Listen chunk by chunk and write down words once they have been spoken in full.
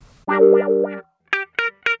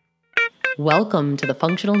Welcome to the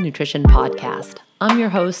Functional Nutrition Podcast. I'm your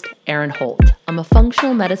host, Erin Holt. I'm a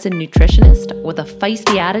functional medicine nutritionist with a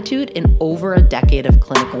feisty attitude and over a decade of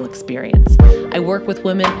clinical experience. I work with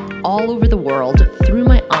women all over the world through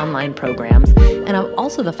my online programs, and I'm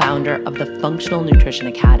also the founder of the Functional Nutrition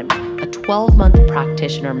Academy, a 12-month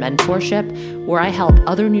practitioner mentorship where I help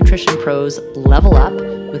other nutrition pros level up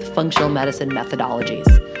with functional medicine methodologies.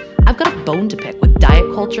 I've got a bone to pick with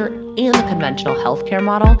diet culture and the conventional healthcare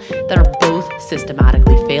model that are both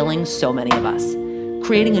systematically failing so many of us.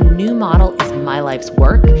 Creating a new model is my life's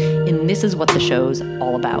work, and this is what the show's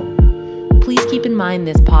all about. Please keep in mind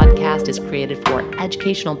this podcast is created for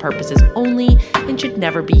educational purposes only and should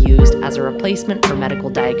never be used as a replacement for medical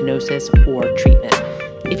diagnosis or treatment.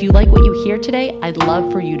 If you like what you hear today, I'd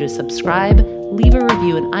love for you to subscribe, leave a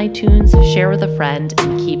review in iTunes, share with a friend,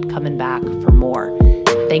 and keep coming back for more.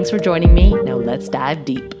 Thanks for joining me. Now let's dive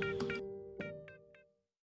deep.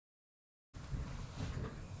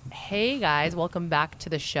 Hey guys, welcome back to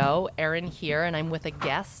the show. Erin here, and I'm with a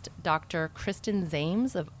guest, Dr. Kristen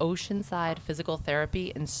Zames of Oceanside Physical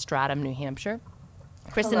Therapy in Stratham, New Hampshire.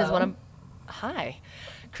 Kristen is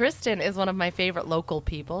Kristen is one of my favorite local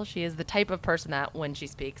people. She is the type of person that when she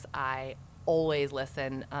speaks, I always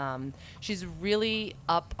listen. She's really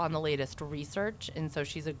up on the latest research, and so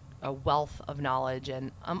she's a wealth of knowledge,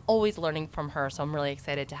 and I'm always learning from her, so I'm really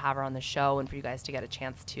excited to have her on the show and for you guys to get a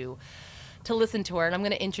chance to listen to her. And I'm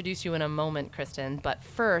going to introduce you in a moment, Kristen, but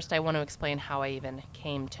first I want to explain how I even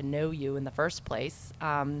came to know you in the first place.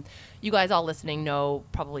 You guys all listening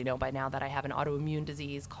probably know by now that I have an autoimmune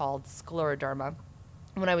disease called scleroderma.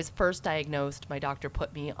 When I was first diagnosed, my doctor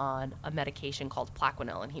put me on a medication called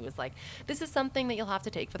Plaquenil, and he was like, this is something that you'll have to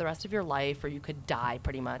take for the rest of your life or you could die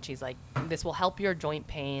pretty much. He's like, this will help your joint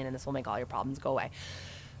pain and this will make all your problems go away.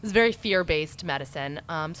 It was very fear-based medicine.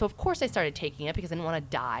 So of course I started taking it because I didn't want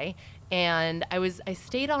to die. And I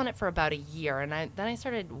stayed on it for about a year, and then I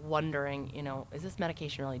started wondering, is this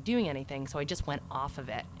medication really doing anything? So I just went off of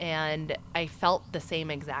it, and I felt the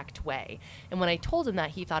same exact way. And when I told him that,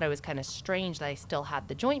 he thought it was kind of strange that I still had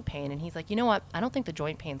the joint pain, and he's like, you know what? I don't think the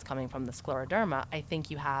joint pain's coming from the scleroderma. I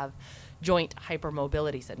think you have joint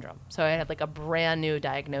hypermobility syndrome. So I had like a brand new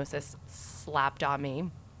diagnosis slapped on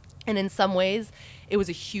me. And in some ways, it was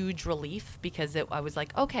a huge relief because I was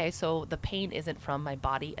like, okay, so the pain isn't from my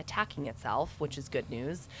body attacking itself, which is good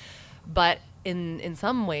news. But in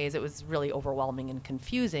some ways, it was really overwhelming and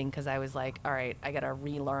confusing because I was like, all right, I got to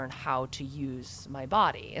relearn how to use my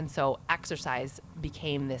body. And so exercise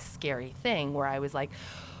became this scary thing where I was like,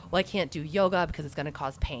 well, I can't do yoga because it's going to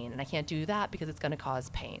cause pain, and I can't do that because it's going to cause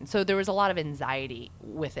pain. So there was a lot of anxiety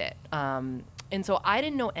with it. And so I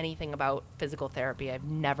didn't know anything about physical therapy. I've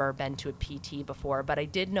never been to a PT before, but I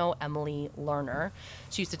did know Emily Lerner.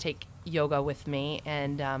 She used to take yoga with me,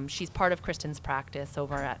 and she's part of Kristen's practice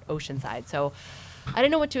over at Oceanside. So I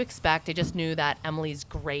didn't know what to expect. I just knew that Emily's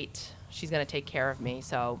great. She's going to take care of me.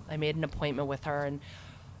 So I made an appointment with her, and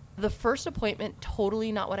the first appointment,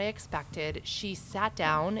 totally not what I expected. She sat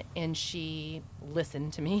down and she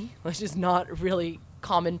listened to me, which is not really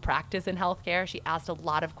common practice in healthcare. She asked a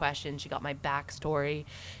lot of questions. She got my backstory.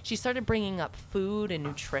 She started bringing up food and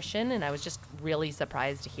nutrition, and I was just really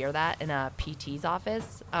surprised to hear that in a PT's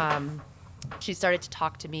office. She started to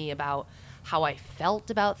talk to me about how I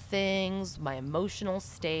felt about things, my emotional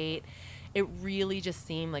state. It really just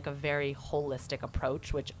seemed like a very holistic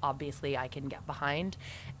approach, which obviously I can get behind.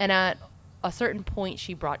 And at a certain point,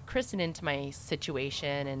 she brought Kristen into my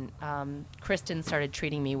situation, and Kristen started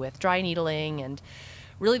treating me with dry needling, and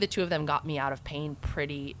really the two of them got me out of pain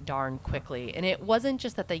pretty darn quickly. And it wasn't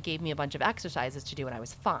just that they gave me a bunch of exercises to do and I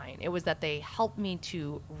was fine. It was that they helped me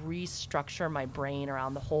to restructure my brain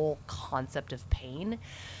around the whole concept of pain.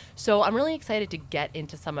 So I'm really excited to get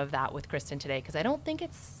into some of that with Kristen today because I don't think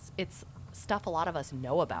it's stuff a lot of us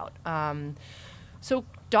know about. So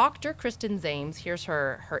Dr. Kristen Zames, here's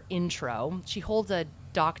her intro. She holds a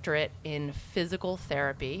doctorate in physical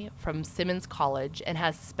therapy from Simmons College and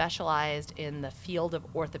has specialized in the field of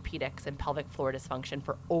orthopedics and pelvic floor dysfunction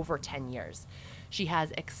for over 10 years. She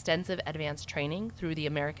has extensive advanced training through the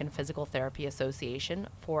American Physical Therapy Association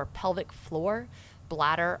for pelvic floor,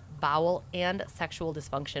 bladder, bowel, and sexual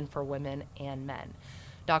dysfunction for women and men.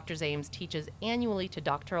 Dr. Zames teaches annually to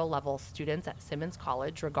doctoral level students at Simmons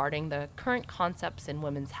College regarding the current concepts in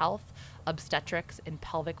women's health, obstetrics, and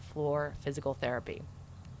pelvic floor physical therapy.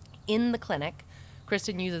 In the clinic,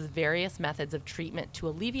 Kristen uses various methods of treatment to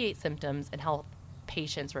alleviate symptoms and help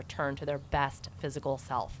patients return to their best physical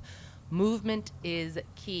self. Movement is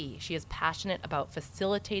key. She is passionate about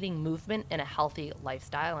facilitating movement in a healthy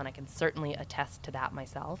lifestyle, and I can certainly attest to that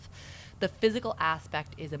myself. The physical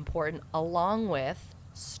aspect is important, along with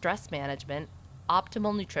stress management,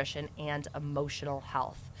 optimal nutrition, and emotional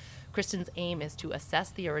health. Kristen's aim is to assess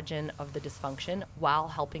the origin of the dysfunction while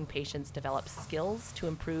helping patients develop skills to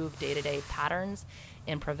improve day-to-day patterns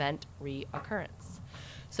and prevent reoccurrence.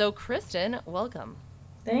 So, Kristen, welcome.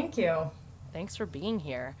 Thank you. Thanks for being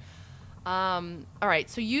here. All right,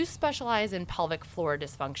 so you specialize in pelvic floor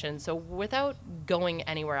dysfunction. So without going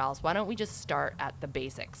anywhere else, why don't we just start at the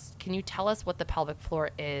basics? Can you tell us what the pelvic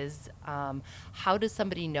floor is? How does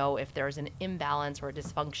somebody know if there's an imbalance or a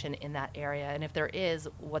dysfunction in that area? And if there is,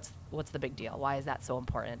 what's the big deal? Why is that so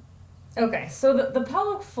important? Okay, so the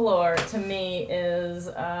pelvic floor to me is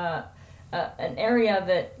an area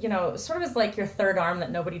that, sort of is like your third arm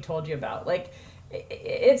that nobody told you about. Like,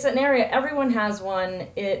 it's an area, everyone has one.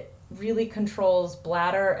 It really controls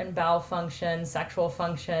bladder and bowel function, sexual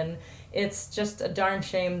function. It's just a darn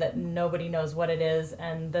shame that nobody knows what it is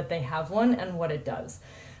and that they have one and what it does.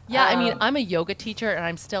 Yeah, I mean, I'm a yoga teacher and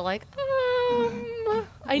I'm still like,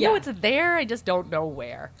 I know it's there, I just don't know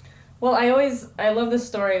where. Well, I love this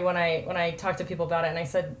story when I talk to people about it, and I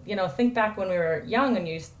said, think back when we were young and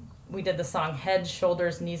we did the song Head,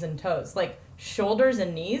 Shoulders, Knees, and Toes. Like, shoulders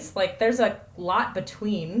and knees, like there's a lot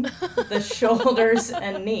between the shoulders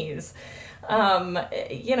and knees,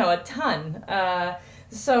 a ton.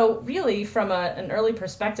 So really from an early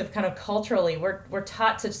perspective, kind of culturally, we're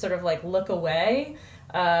taught to sort of like look away,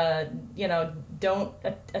 don't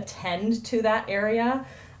attend to that area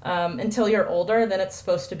until you're older. Then it's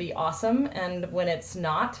supposed to be awesome. And when it's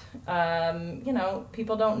not,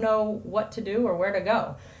 people don't know what to do or where to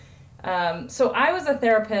go. So I was a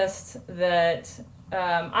therapist that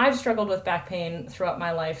I've struggled with back pain throughout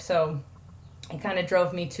my life, so it kind of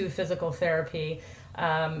drove me to physical therapy,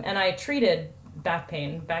 and I treated back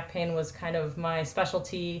pain. Back pain was kind of my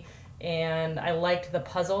specialty, and I liked the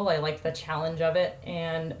puzzle, I liked the challenge of it,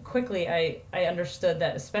 and quickly I understood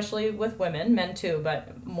that, especially with women, men too,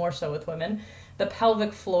 but more so with women, the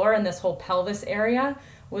pelvic floor and this whole pelvis area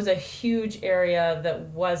was a huge area that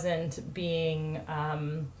wasn't being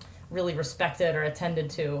really respected or attended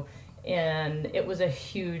to, and it was a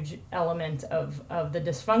huge element of the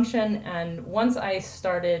dysfunction. And once I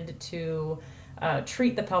started to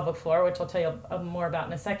treat the pelvic floor, which I'll tell you more about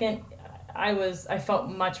in a second, I felt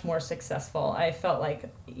much more successful. I felt like,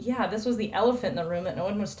 this was the elephant in the room that no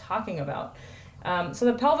one was talking about. So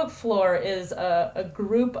the pelvic floor is a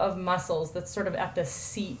group of muscles that's sort of at the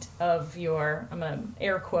seat of your, I'm going to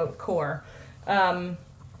air quote, core.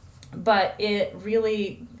 But it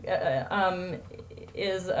really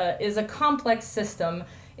is a complex system.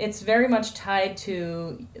 It's very much tied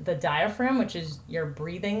to the diaphragm, which is your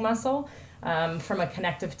breathing muscle, from a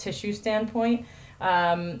connective tissue standpoint,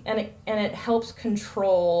 and it helps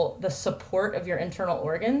control the support of your internal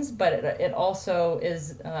organs. But it also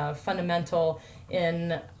is fundamental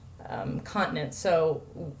in continence. So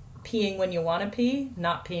peeing when you want to pee,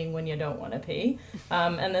 not peeing when you don't want to pee,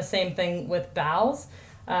 and the same thing with bowels.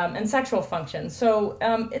 And sexual function. So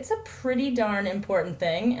it's a pretty darn important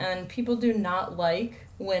thing, and people do not like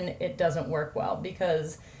when it doesn't work well,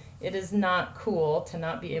 because it is not cool to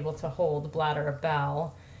not be able to hold bladder or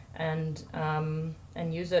bowel and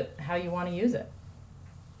use it how you want to use it.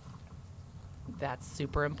 That's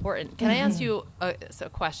super important. Can I ask you a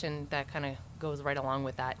question that kind of goes right along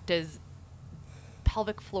with that? Does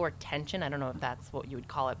pelvic floor tension, I don't know if that's what you would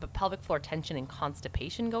call it, but pelvic floor tension and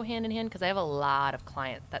constipation go hand in hand? Because I have a lot of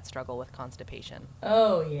clients that struggle with constipation.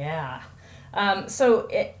 Oh, yeah. So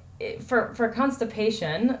for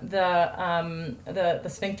constipation, the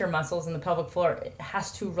sphincter muscles in the pelvic floor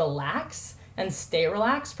has to relax and stay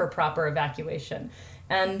relaxed for proper evacuation.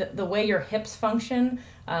 And the way your hips function,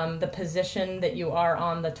 the position that you are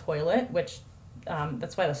on the toilet, which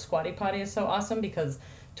that's why the squatty potty is so awesome, because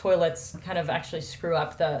toilets kind of actually screw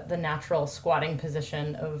up the natural squatting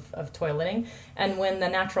position of toileting. And when the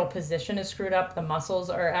natural position is screwed up, the muscles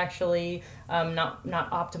are actually not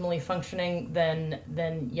optimally functioning,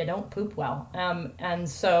 then you don't poop well. And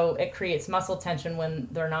so it creates muscle tension when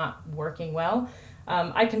they're not working well.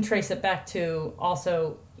 I can trace it back to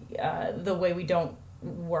also the way we don't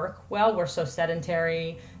work well. We're so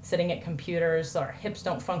sedentary, sitting at computers, our hips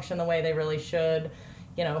don't function the way they really should.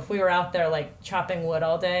 If we were out there like chopping wood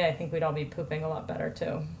all day, I think we'd all be pooping a lot better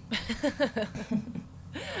too.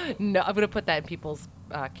 No, I'm going to put that in people's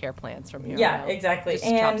care plans from here. Yeah, exactly. Just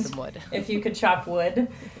and chop some wood. If you could chop wood.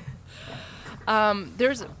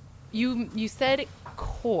 You said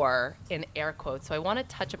core in air quotes, so I want to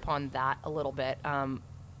touch upon that a little bit.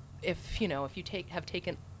 if you have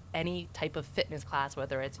taken any type of fitness class,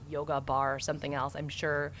 whether it's yoga, bar, or something else, I'm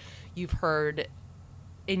sure you've heard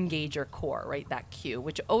engage your core, right? That cue,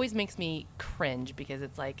 which always makes me cringe because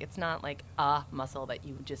it's like, it's not like a muscle that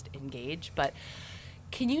you just engage. But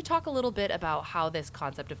can you talk a little bit about how this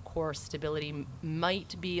concept of core stability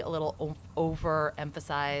might be a little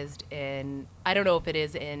overemphasized in, I don't know if it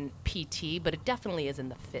is in PT, but it definitely is in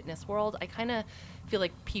the fitness world. I kind of feel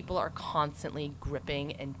like people are constantly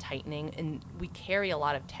gripping and tightening, and we carry a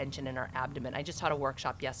lot of tension in our abdomen. I just taught a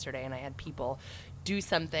workshop yesterday, and I had people do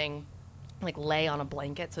something like lay on a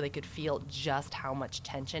blanket so they could feel just how much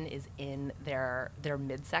tension is in their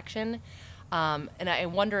midsection. And I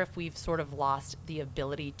wonder if we've sort of lost the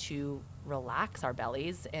ability to relax our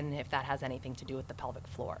bellies, and if that has anything to do with the pelvic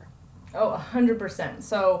floor. Oh, 100%.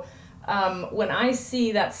 So when I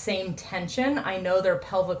see that same tension, I know their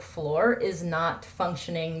pelvic floor is not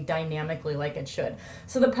functioning dynamically like it should.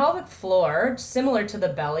 So the pelvic floor, similar to the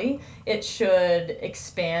belly, it should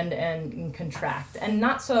expand and contract, and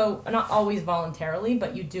not always voluntarily,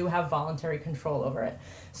 but you do have voluntary control over it.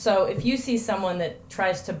 So if you see someone that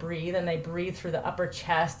tries to breathe and they breathe through the upper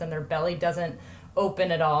chest and their belly doesn't open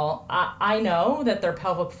at all, I know that their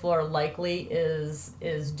pelvic floor likely is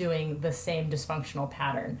doing the same dysfunctional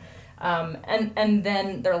pattern. And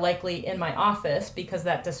then they're likely in my office because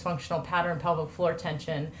that dysfunctional pattern pelvic floor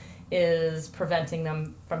tension is preventing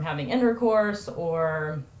them from having intercourse,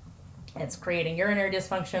 or it's creating urinary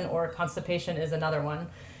dysfunction, or constipation is another one.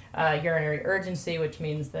 Urinary urgency, which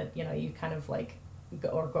means that you kind of like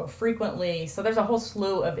go frequently. So there's a whole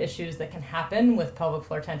slew of issues that can happen with pelvic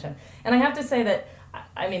floor tension. And I have to say that,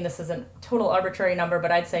 I mean, this is a total arbitrary number, but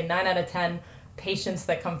I'd say 9 out of 10 patients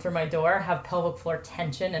that come through my door have pelvic floor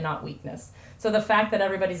tension and not weakness. So the fact that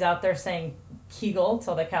everybody's out there saying Kegel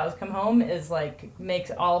till the cows come home is like,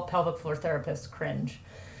 makes all pelvic floor therapists cringe.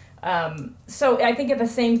 So I think it's the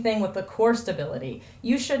same thing with the core stability.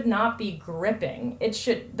 You should not be gripping.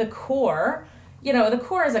 The core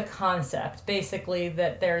is a concept, basically,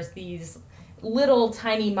 that there's these little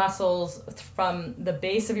tiny muscles from the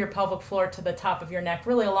base of your pelvic floor to the top of your neck,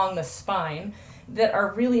 really along the spine, that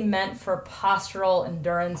are really meant for postural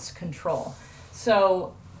endurance control.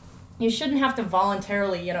 So you shouldn't have to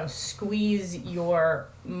voluntarily, squeeze your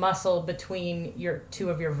muscle between two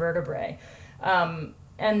of your vertebrae. And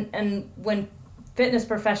when fitness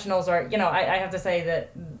professionals are, I have to say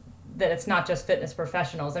that it's not just fitness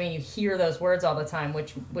professionals. I mean, you hear those words all the time,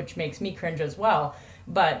 which makes me cringe as well.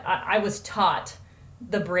 But I was taught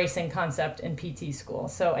the bracing concept in PT school,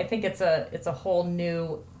 so I think it's a whole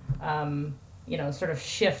new sort of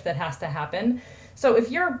shift that has to happen. So if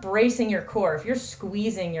you're bracing your core, if you're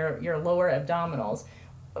squeezing your lower abdominals,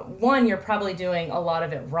 one, you're probably doing a lot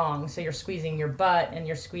of it wrong. So you're squeezing your butt and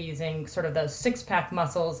you're squeezing sort of those six-pack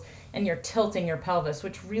muscles, and you're tilting your pelvis,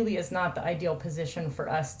 which really is not the ideal position for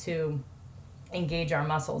us to engage our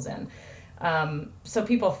muscles in. So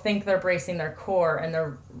people think they're bracing their core, and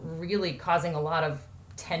they're really causing a lot of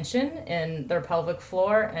tension in their pelvic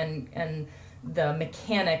floor, and the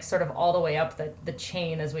mechanics sort of all the way up the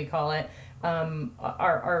chain, as we call it,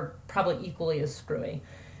 are probably equally as screwy.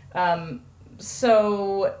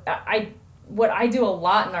 So what I do a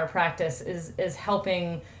lot in our practice is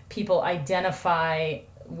helping people identify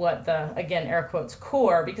what the, again, air quotes,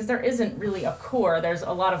 core, because there isn't really a core. There's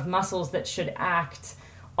a lot of muscles that should act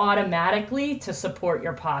automatically to support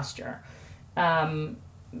your posture.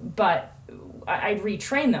 But I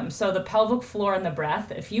retrain them. So the pelvic floor and the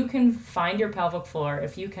breath, if you can find your pelvic floor,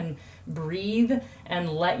 if you can breathe and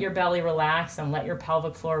let your belly relax and let your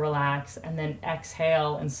pelvic floor relax, and then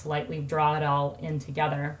exhale and slightly draw it all in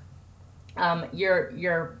together,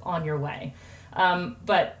 you're on your way.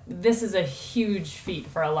 But this is a huge feat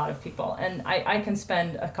for a lot of people. And I can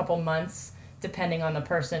spend a couple months, depending on the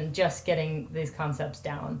person, just getting these concepts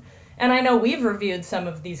down. And I know we've reviewed some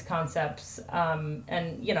of these concepts,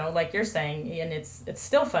 and like you're saying, and it's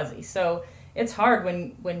still fuzzy. So it's hard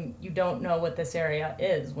when you don't know what this area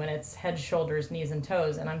is, when it's head, shoulders, knees, and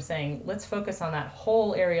toes. And I'm saying, let's focus on that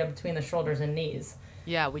whole area between the shoulders and knees.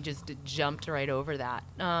 Yeah, we just jumped right over that.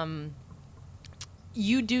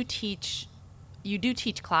 You do teach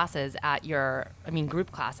classes at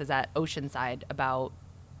group classes at Oceanside about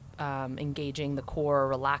engaging the core,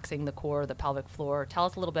 relaxing the core, the pelvic floor. Tell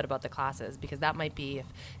us a little bit about the classes, because that might be,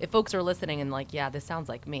 if folks are listening and like, yeah, this sounds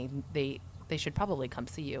like me, they should probably come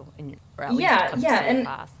see you, or at least come see your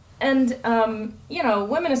class. And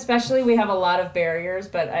women especially, we have a lot of barriers,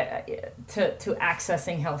 but to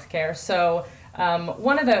accessing healthcare. So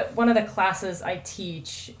One of the classes I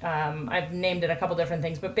teach, I've named it a couple different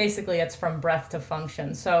things, but basically it's from breath to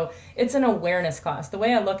function. So it's an awareness class. The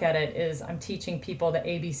way I look at it is I'm teaching people the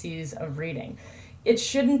ABCs of reading. It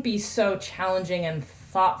shouldn't be so challenging and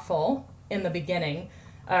thoughtful in the beginning,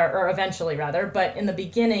 or eventually rather, but in the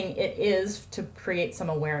beginning it is to create some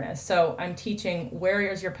awareness. So I'm teaching, where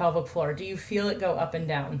is your pelvic floor? Do you feel it go up and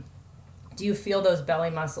down? Do you feel those belly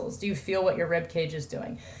muscles? Do you feel what your rib cage is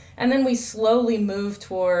doing? And then we slowly move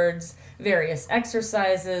towards various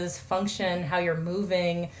exercises, function, how you're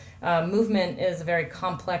moving. Movement is a very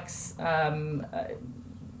complex,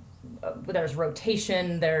 there's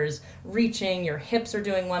rotation, there's reaching, your hips are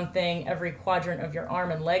doing one thing, every quadrant of your arm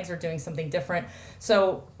and legs are doing something different.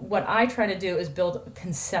 So what I try to do is build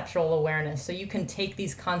conceptual awareness. So you can take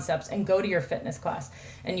these concepts and go to your fitness class,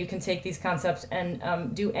 and you can take these concepts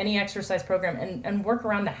and do any exercise program and work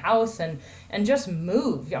around the house and just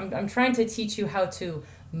move. I'm trying to teach you how to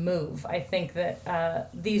move. I think that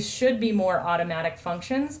these should be more automatic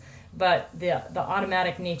functions, but the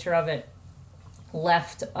automatic nature of it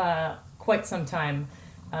left quite some time.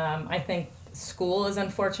 I think school is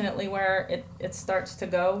unfortunately where it starts to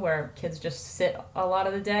go, where kids just sit a lot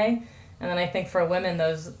of the day. And then I think for women,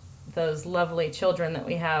 those lovely children that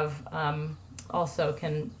we have also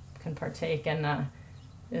can partake and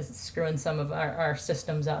is screwing some of our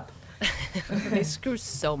systems up. They screw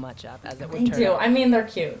so much up, as it would They turn do. out. I mean, they're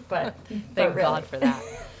cute, but Thank really. God for that.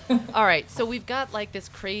 All right, so we've got like this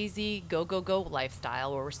crazy go, go, go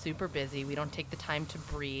lifestyle where we're super busy. We don't take the time to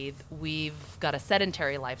breathe. We've got a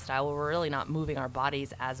sedentary lifestyle where we're really not moving our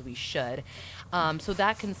bodies as we should. So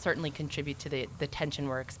that can certainly contribute to the tension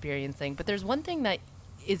we're experiencing. But there's one thing that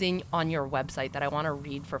is on your website that I want to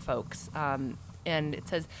read for folks. And it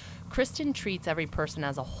says, Kristen treats every person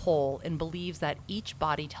as a whole and believes that each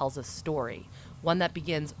body tells a story, one that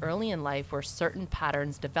begins early in life where certain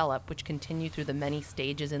patterns develop which continue through the many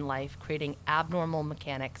stages in life, creating abnormal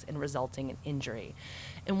mechanics and resulting in injury.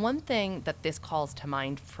 And one thing that this calls to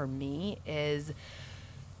mind for me is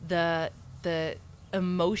the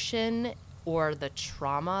emotion or the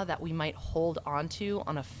trauma that we might hold onto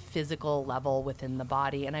on a physical level within the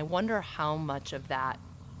body. And I wonder how much of that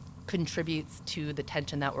contributes to the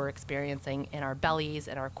tension that we're experiencing in our bellies,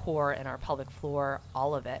 in our core, in our pelvic floor,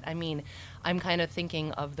 all of it. I mean, I'm kind of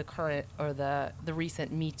thinking of the current or the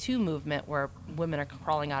recent Me Too movement where women are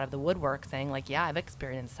crawling out of the woodwork saying like, yeah, I've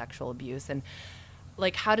experienced sexual abuse. And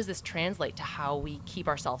like, how does this translate to how we keep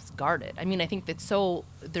ourselves guarded? I mean, I think there's so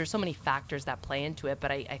many factors that play into it,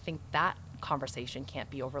 but I think that conversation can't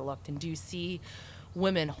be overlooked. And do you see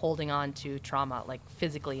women holding on to trauma like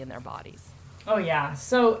physically in their bodies? Oh yeah.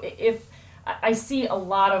 So if I see a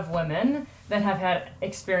lot of women that have had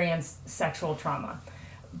experienced sexual trauma,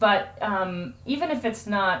 but even if it's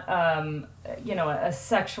not, a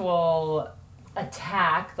sexual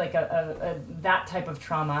attack, like a that type of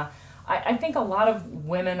trauma, I think a lot of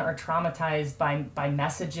women are traumatized by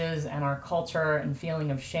messages and our culture and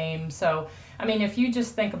feeling of shame. So, I mean, if you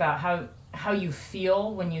just think about how you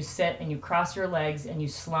feel when you sit and you cross your legs and you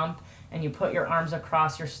slump and you put your arms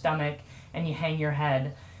across your stomach and you hang your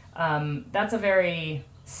head, that's a very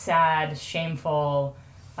sad, shameful,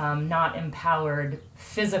 not empowered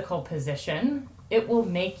physical position. It will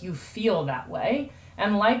make you feel that way.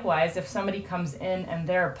 And likewise, if somebody comes in and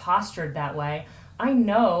they're postured that way, I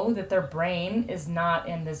know that their brain is not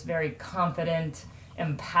in this very confident,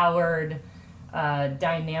 empowered,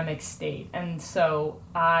 dynamic state. And so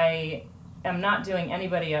I am not doing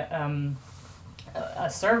anybody a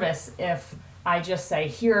service if I just say,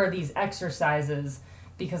 here are these exercises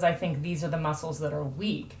because I think these are the muscles that are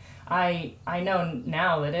weak. I know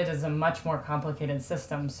now that it is a much more complicated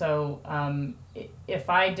system. So if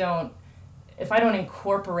I don't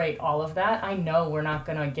incorporate all of that, I know we're not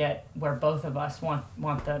going to get where both of us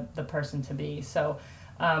want the person to be. So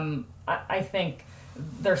I think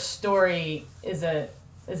their story is a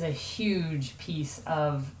huge piece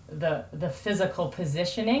of the physical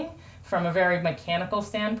positioning from a very mechanical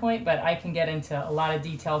standpoint, but I can get into a lot of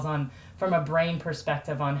details from a brain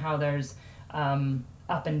perspective on how there's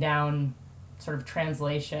up and down sort of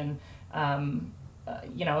translation.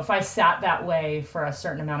 If I sat that way for a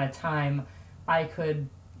certain amount of time, I could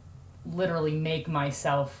literally make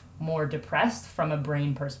myself more depressed from a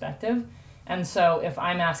brain perspective. And so if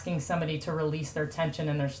I'm asking somebody to release their tension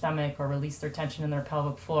in their stomach or release their tension in their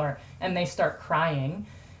pelvic floor and they start crying,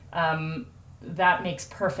 that makes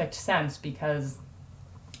perfect sense because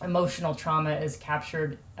emotional trauma is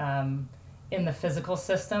captured in the physical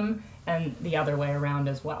system and the other way around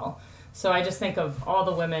as well. So I just think of all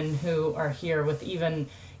the women who are here with even,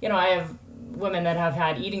 I have women that have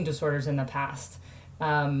had eating disorders in the past.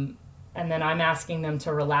 And then I'm asking them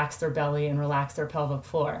to relax their belly and relax their pelvic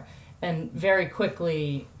floor. And very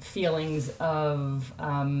quickly, feelings of,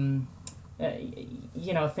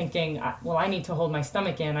 thinking, well, I need to hold my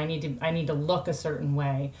stomach in. I need to look a certain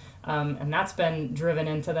way. And that's been driven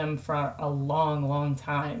into them for a long, long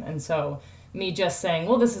time. And so me just saying,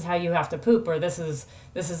 well, this is how you have to poop, or this is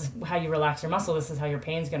how you relax your muscle, this is how your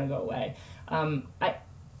pain's going to go away.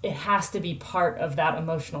 It has to be part of that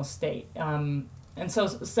emotional state. And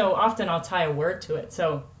so often I'll tie a word to it.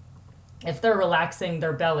 So if they're relaxing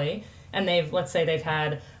their belly and let's say they've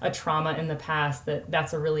had a trauma in the past,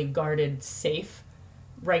 that's a really guarded safe.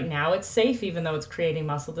 Right now it's safe, even though it's creating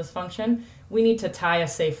muscle dysfunction. We need to tie a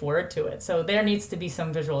safe word to it. So there needs to be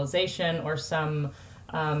some visualization or some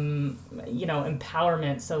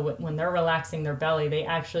empowerment. So when they're relaxing their belly, they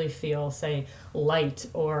actually feel, say, light,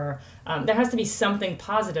 or there has to be something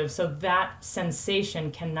positive. So that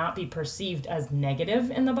sensation cannot be perceived as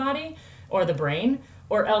negative in the body or the brain,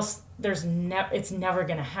 or else it's never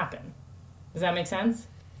going to happen. Does that make sense?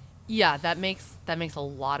 Yeah, that makes a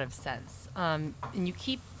lot of sense. And you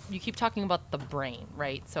keep talking about the brain,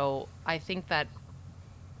 right? So I think that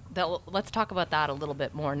let's talk about that a little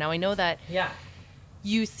bit more. Now I know that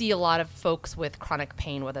you see a lot of folks with chronic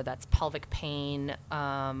pain, whether that's pelvic pain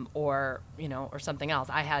or something else.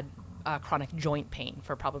 I had chronic joint pain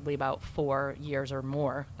for probably about 4 years or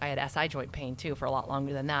more. I had SI joint pain too for a lot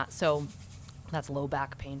longer than that. So that's low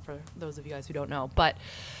back pain for those of you guys who don't know. But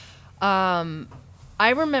I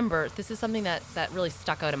remember, this is something that really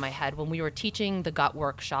stuck out in my head. When we were teaching the gut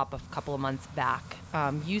workshop a couple of months back,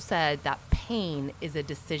 you said that pain is a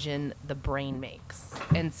decision the brain makes.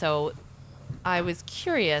 And so I was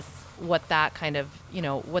curious what that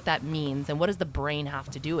what that means, and what does the brain have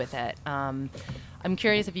to do with it? I'm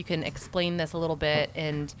curious if you can explain this a little bit,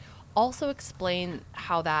 and also explain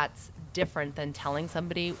how that's different than telling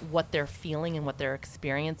somebody what they're feeling and what they're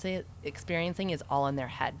experiencing is all in their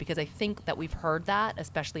head. Because I think that we've heard that,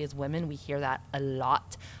 especially as women, we hear that a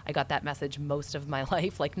lot. I got that message most of my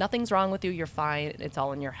life, like, nothing's wrong with you, you're fine, it's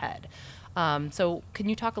all in your head. So can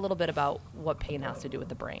you talk a little bit about what pain has to do with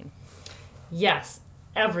the brain? Yes,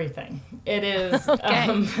 everything. It is.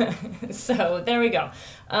 Okay. So there we go.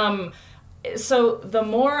 So the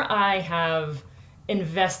more I have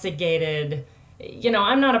investigated,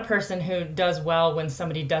 I'm not a person who does well when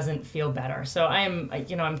somebody doesn't feel better. So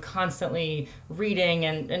I'm constantly reading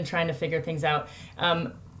and trying to figure things out.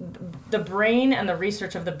 The brain and the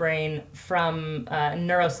research of the brain from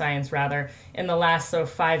neuroscience, rather, in the last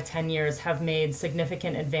 5-10 years have made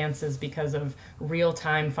significant advances because of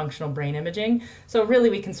real-time functional brain imaging. So really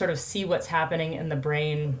we can sort of see what's happening in the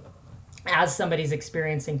brain as somebody's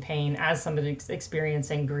experiencing pain, as somebody's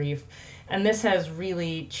experiencing grief. And this has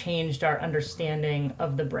really changed our understanding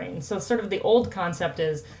of the brain. So sort of the old concept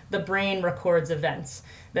is the brain records events,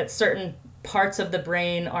 that certain parts of the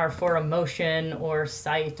brain are for emotion or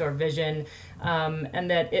sight or vision, and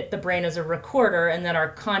that the brain is a recorder, and that our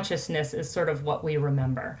consciousness is sort of what we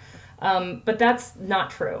remember. But that's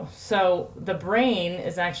not true. So the brain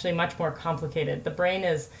is actually much more complicated. The brain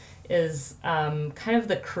is kind of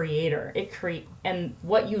the creator. And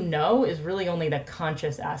what you know is really only the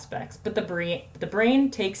conscious aspects. But the brain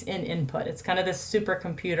takes in input. It's kind of this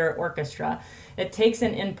supercomputer orchestra. It takes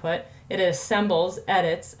in input, it assembles,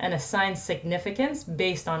 edits, and assigns significance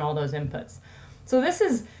based on all those inputs. So this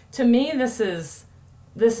is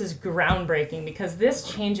groundbreaking, because this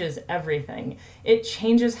changes everything. It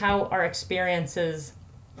changes how our experiences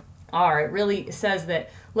are. It really says that,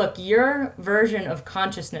 look, your version of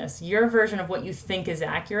consciousness, your version of what you think is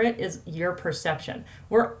accurate is your perception.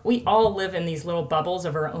 We all live in these little bubbles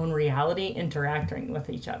of our own reality interacting with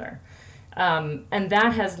each other. And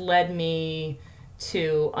that has led me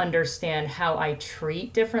to understand how I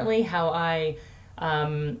treat differently, how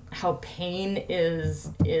pain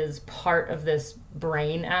is part of this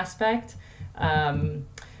brain aspect.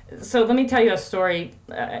 So let me tell you a story.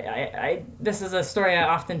 This is a story I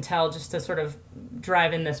often tell just to sort of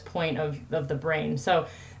drive in this point of the brain. So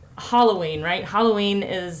Halloween, right? Halloween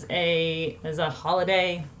is a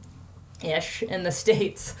holiday-ish in the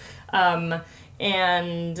States.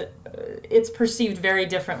 And it's perceived very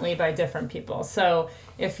differently by different people. So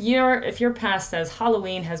if your past says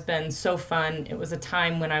Halloween has been so fun, it was a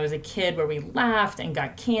time when I was a kid where we laughed and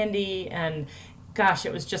got candy, and gosh,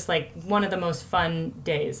 it was just like one of the most fun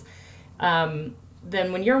days. Then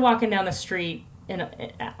when you're walking down the street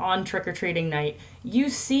on trick-or-treating night, you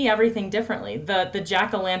see everything differently. The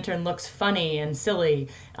jack-o'-lantern looks funny and silly.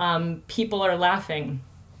 People are laughing.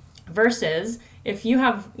 Versus if you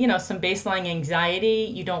have, you know, some baseline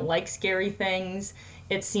anxiety, you don't like scary things,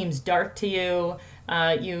 it seems dark to you,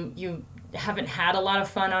 you haven't had a lot of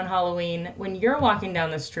fun on Halloween. When you're walking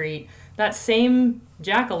down the street, that same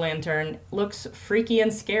jack-o'-lantern looks freaky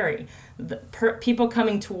and scary. People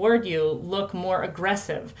coming toward you look more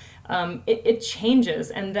aggressive. It changes,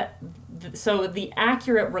 and so the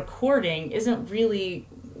accurate recording isn't really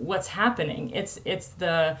what's happening. It's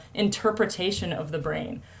the interpretation of the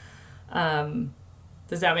brain.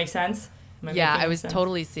 Does that make sense? Yeah, I was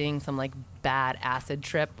totally seeing some like bad acid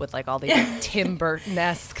trip with like all these like, Tim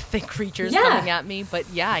Burton-esque creatures coming at me. But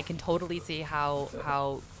yeah, I can totally see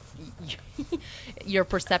how your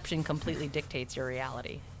perception completely dictates your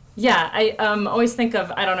reality. Yeah, I always think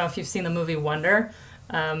of, I don't know if you've seen the movie Wonder.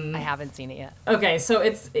 I haven't seen it yet. Okay, so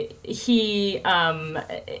he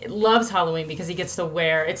loves Halloween because he gets to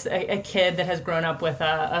wear, it's a kid that has grown up with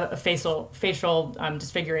a facial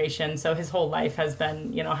disfiguration, so his whole life has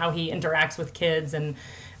been, you know, how he interacts with kids, and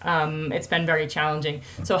it's been very challenging.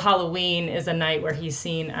 So Halloween is a night where he's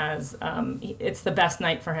seen as, it's the best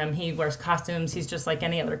night for him. He wears costumes, he's just like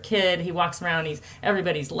any other kid, he walks around,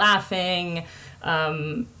 everybody's laughing,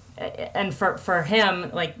 and for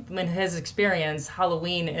him, like in his experience,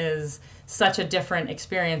 Halloween is such a different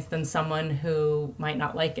experience than someone who might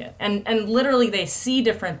not like it. And literally they see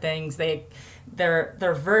different things. Their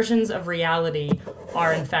versions of reality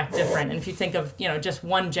are in fact different. And if you think of, you know, just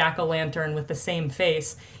one jack-o'-lantern with the same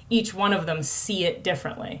face, each one of them see it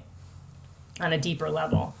differently on a deeper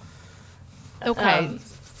level. Okay.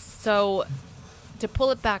 So to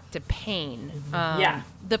pull it back to pain,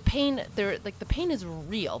 the pain is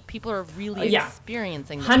real. People are really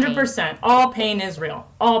experiencing the 100%. pain. All pain is real.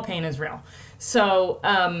 All pain is real. So,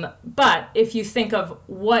 but if you think of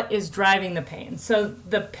what is driving the pain, so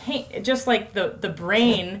the pain, just like the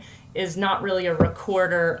brain is not really a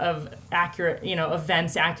recorder of accurate, you know,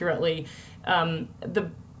 events accurately.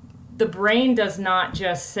 The brain does not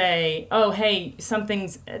just say, oh, hey,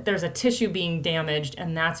 there's a tissue being damaged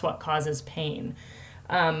and that's what causes pain.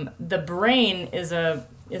 The brain is a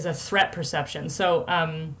threat perception, so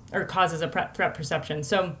or causes a threat perception.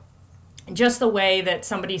 So just the way that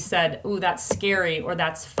somebody said, ooh, that's scary or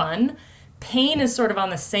that's fun, pain is sort of on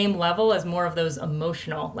the same level as more of those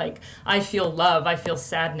emotional, like I feel love, I feel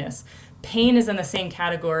sadness. Pain is in the same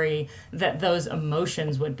category that those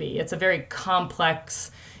emotions would be. It's a very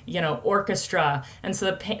complex, you know, orchestra. And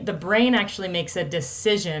so the brain actually makes a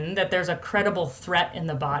decision that there's a credible threat in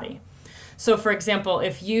the body. So for example,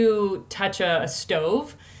 if you touch a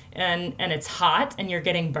stove and it's hot and you're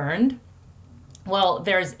getting burned, well,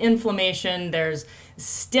 there's inflammation, there's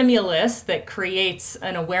stimulus that creates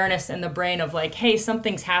an awareness in the brain of like, hey,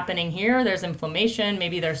 something's happening here, there's inflammation,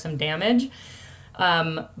 maybe there's some damage.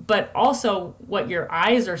 But also what your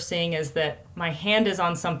eyes are seeing is that my hand is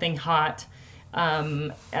on something hot,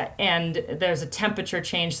 and there's a temperature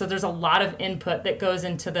change. So there's a lot of input that goes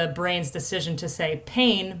into the brain's decision to say,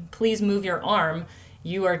 pain, please move your arm,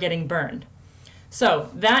 you are getting burned. So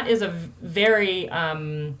that is a very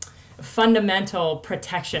fundamental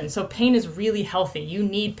protection. So pain is really healthy. You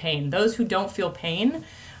need pain. Those who don't feel pain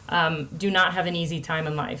do not have an easy time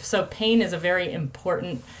in life. So pain is a very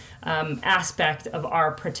important aspect of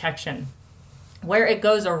our protection. Where it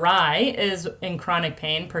goes awry is in chronic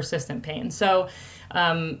pain, persistent pain. So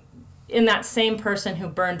in that same person who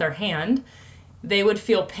burned their hand, they would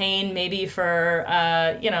feel pain maybe for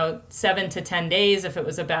 7 to 10 days. If it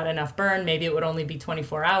was a bad enough burn, maybe it would only be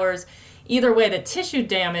 24 hours. Either way, the tissue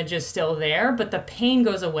damage is still there, but the pain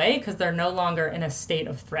goes away because they're no longer in a state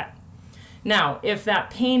of threat. Now, if that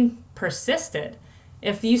pain persisted,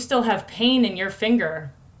 if you still have pain in your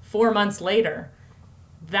finger 4 months later,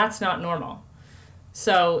 that's not normal.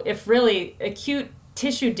 So if really acute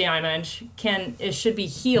tissue damage should be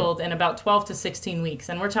healed in about 12 to 16 weeks.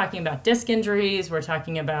 And we're talking about disc injuries, we're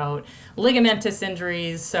talking about ligamentous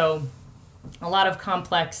injuries, so a lot of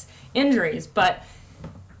complex injuries. But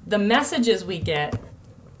the messages we get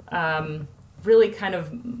really kind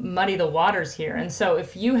of muddy the waters here. And so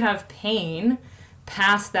if you have pain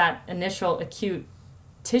past that initial acute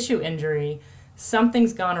tissue injury,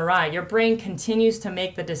 something's gone awry. Your brain continues to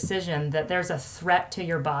make the decision that there's a threat to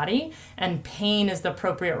your body and pain is the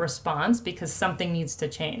appropriate response because something needs to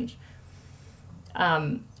change.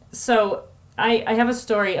 So I have a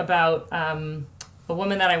story about a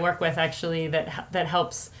woman that I work with actually that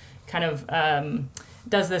helps kind of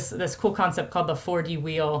does this cool concept called the 4D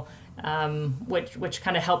wheel, which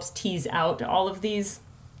kind of helps tease out all of these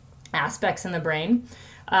aspects in the brain.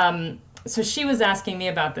 So she was asking me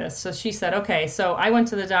about this. So she said, okay, so I went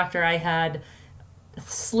to the doctor. I had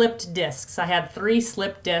slipped discs. I had 3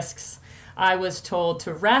 slipped discs. I was told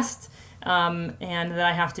to rest, and that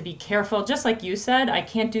I have to be careful. Just like you said, I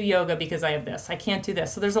can't do yoga because I have this. I can't do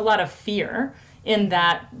this. So there's a lot of fear in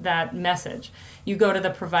that message. You go to the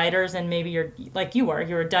providers and maybe you're like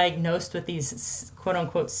you're diagnosed with these quote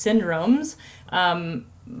unquote syndromes, and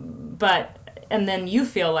then you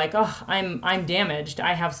feel like, oh, I'm damaged.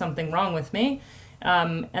 I have something wrong with me,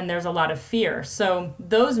 and there's a lot of fear. So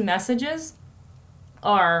those messages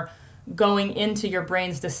are going into your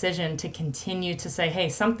brain's decision to continue to say, hey,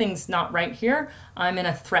 something's not right here. I'm in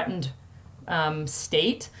a threatened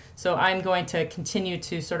state. So I'm going to continue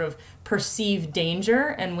to sort of perceive danger.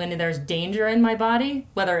 And when there's danger in my body,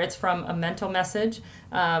 whether it's from a mental message,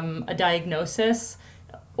 a diagnosis,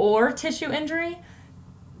 or tissue injury,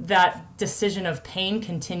 that decision of pain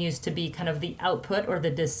continues to be kind of the output or the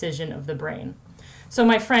decision of the brain. So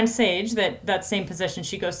my friend Sage, that same position,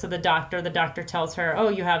 she goes to the doctor tells her, oh,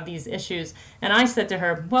 you have these issues. And I said to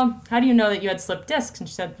her, well, how do you know that you had slipped discs? And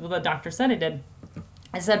she said, well, the doctor said I did.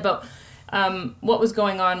 I said, but what was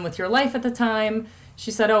going on with your life at the time?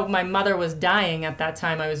 She said, oh, my mother was dying at that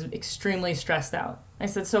time. I was extremely stressed out. I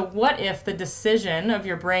said, so what if the decision of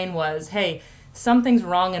your brain was, hey, something's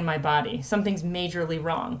wrong in my body, something's majorly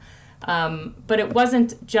wrong. But it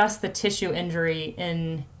wasn't just the tissue injury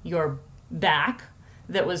in your back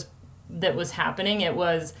that was happening. It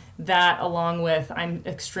was that along with I'm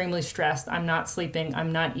extremely stressed, I'm not sleeping,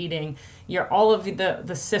 I'm not eating. All of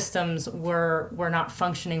the systems were not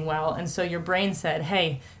functioning well. And so your brain said,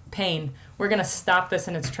 hey, pain, we're going to stop this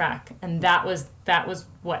in its track. And that was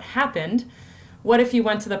what happened. What if you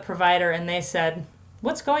went to the provider and they said,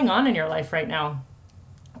 what's going on in your life right now?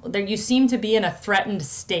 You seem to be in a threatened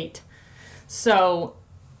state. So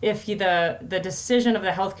if the decision of the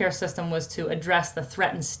healthcare system was to address the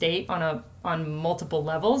threatened state on multiple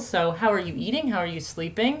levels, so how are you eating? How are you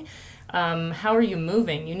sleeping? How are you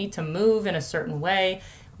moving? You need to move in a certain way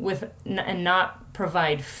and not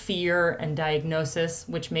provide fear and diagnosis,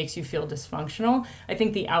 which makes you feel dysfunctional. I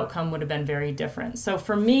think the outcome would have been very different. So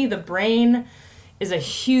for me, the brain is a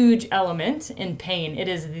huge element in pain. It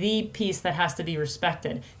is the piece that has to be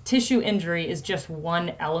respected. Tissue injury is just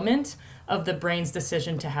one element of the brain's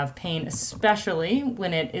decision to have pain, especially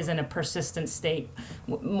when it is in a persistent state,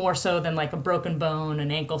 more so than like a broken bone,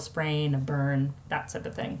 an ankle sprain, a burn, that type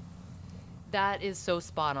of thing. That is so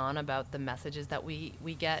spot on about the messages that we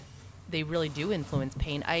get. They really do influence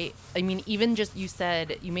pain. I mean, even just you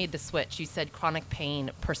made the switch. You said chronic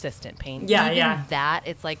pain, persistent pain. Yeah, even that,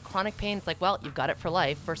 it's like chronic pain. It's like, well, you've got it for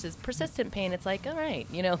life. Versus persistent pain, it's like, all right,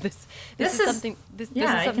 this is something. This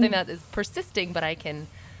is something that is persisting, but I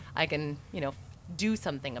can do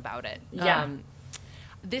something about it. Yeah.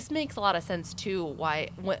 This makes a lot of sense too.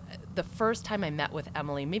 The first time I met with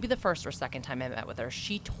Emily, maybe the first or second time I met with her,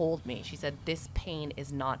 she told me, she said, this pain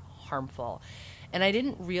is not harmful. And I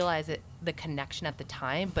didn't realize the connection at the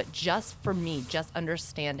time, but just for me, just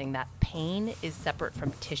understanding that pain is separate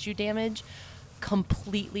from tissue damage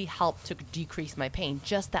completely helped to decrease my pain.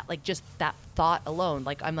 Just that thought alone.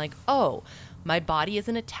 Like, I'm like, oh, my body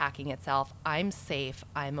isn't attacking itself. I'm safe.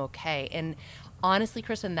 I'm okay. And honestly,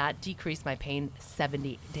 Kristen, that decreased my pain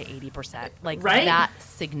 70 to 80%. Like, right? That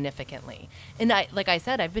significantly. And like I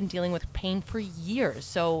said, I've been dealing with pain for years.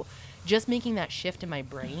 So just making that shift in my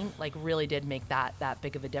brain, like, really did make that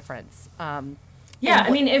big of a difference. Yeah, I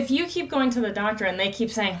mean, if you keep going to the doctor and they keep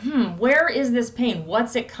saying, where is this pain?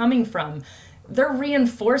 What's it coming from? They're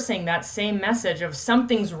reinforcing that same message of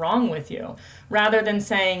something's wrong with you, rather than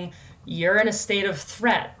saying, you're in a state of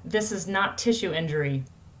threat. This is not tissue injury.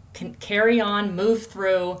 Carry on, move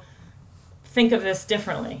through, think of this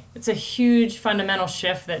differently. It's a huge fundamental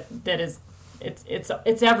shift that is,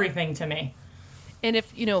 it's everything to me. And if,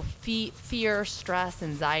 fear, stress,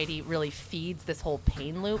 anxiety really feeds this whole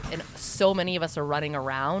pain loop, and so many of us are running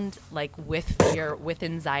around like with fear, with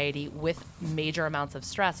anxiety, with major amounts of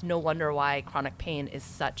stress, no wonder why chronic pain is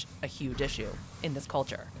such a huge issue in this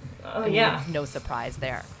culture. Oh, yeah. No surprise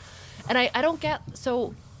there. And I don't get,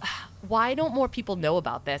 so why don't more people know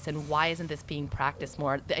about this, and why isn't this being practiced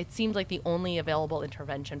more? It seems like the only available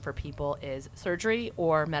intervention for people is surgery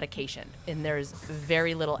or medication, and there's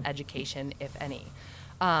very little education, if any.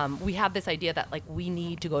 We have this idea that like we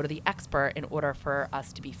need to go to the expert in order for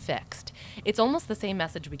us to be fixed. It's almost the same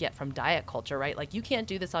message we get from diet culture, right? Like, you can't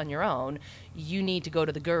do this on your own. You need to go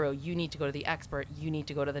to the guru. You need to go to the expert. You need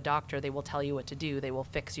to go to the doctor. They will tell you what to do. They will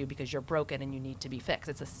fix you because you're broken and you need to be fixed.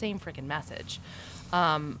 It's the same freaking message.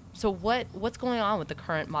 So what's going on with the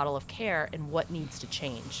current model of care, and what needs to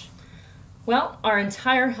change? Well, our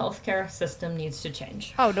entire healthcare system needs to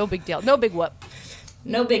change. Oh, no big deal. No big whoop.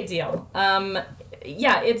 No big deal.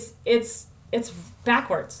 Yeah, it's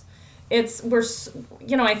backwards. It's we're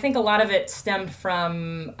you know, I think a lot of it stemmed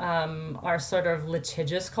from our sort of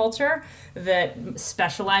litigious culture that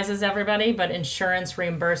specializes everybody, but insurance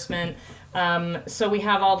reimbursement. So we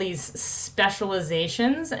have all these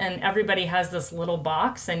specializations, and everybody has this little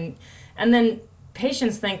box, and then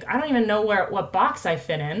patients think, I don't even know what box I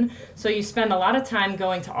fit in. So you spend a lot of time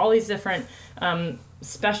going to all these different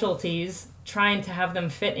specialties trying to have them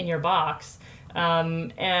fit in your box,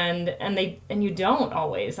 and you don't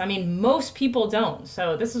always. I mean, most people don't.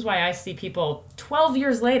 So this is why I see people 12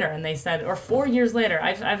 years later, and they said, or 4 years later,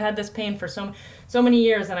 I've had this pain for so many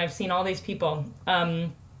years, and I've seen all these people.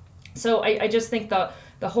 So I just think the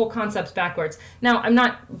whole concept's backwards. Now, I'm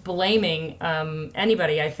not blaming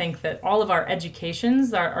anybody. I think that all of our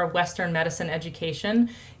educations, our Western medicine education,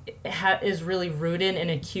 is really rooted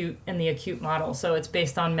in the acute model. So it's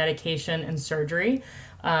based on medication and surgery.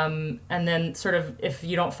 And then sort of, if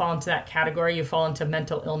you don't fall into that category, you fall into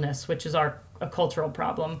mental illness, which is a cultural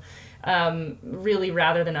problem, really,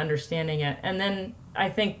 rather than understanding it. And then I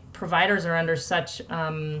think providers are under such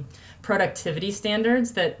productivity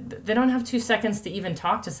standards that they don't have 2 seconds to even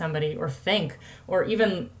talk to somebody or think or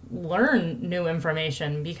even learn new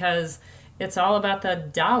information, because it's all about the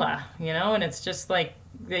dollar, and it's just like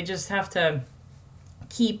they just have to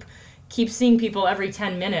keep seeing people every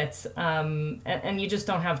 10 minutes, and you just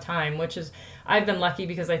don't have time, which is, I've been lucky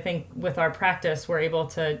because I think with our practice, we're able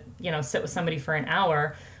to, sit with somebody for an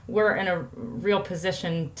hour. We're in a real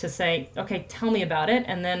position to say, okay, tell me about it.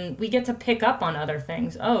 And then we get to pick up on other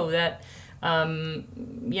things. Oh, that,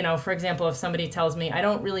 for example, if somebody tells me, I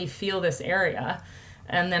don't really feel this area,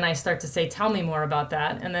 and then I start to say, tell me more about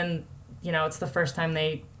that. And then, it's the first time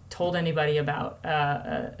they told anybody about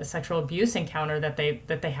a sexual abuse encounter that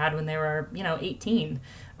they had when they were 18.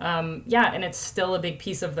 And it's still a big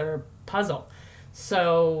piece of their puzzle.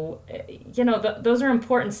 So those are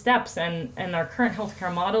important steps, and our current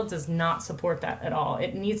healthcare model does not support that at all.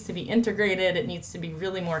 It needs to be integrated. It needs to be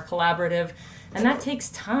really more collaborative, and that takes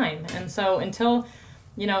time. And so until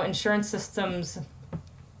insurance systems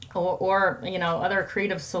or other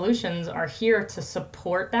creative solutions are here to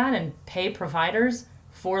support that and pay providers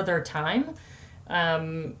for their time, I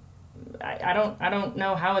don't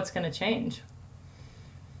know how it's going to change.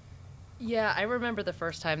 Yeah, I remember the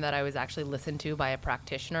first time that I was actually listened to by a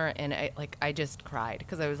practitioner, and I just cried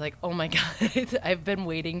because I was like, oh my God, I've been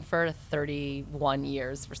waiting for 31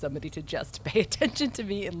 years for somebody to just pay attention to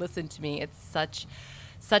me and listen to me. It's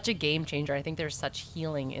such a game changer. I think there's such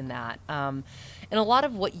healing in that. And a lot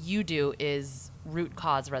of what you do is root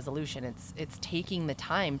cause resolution. It's taking the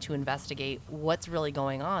time to investigate what's really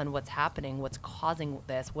going on, what's happening, what's causing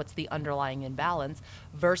this, what's the underlying imbalance,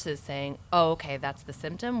 versus saying, oh, okay, that's the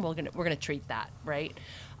symptom, we're gonna treat that, right?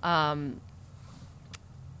 And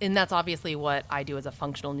that's obviously what I do as a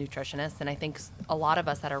functional nutritionist. And I think a lot of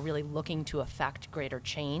us that are really looking to affect greater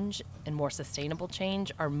change and more sustainable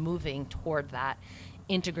change are moving toward that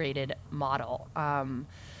integrated model.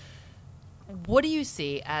 What do you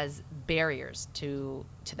see as barriers to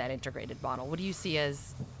that integrated model? What do you see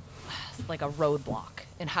as like a roadblock,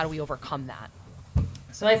 and how do we overcome that?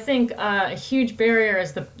 So I think a huge barrier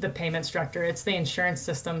is the payment structure. It's the insurance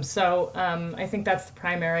system. So I think that's the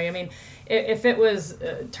primary. I mean, if it was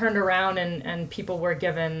turned around and people were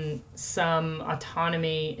given some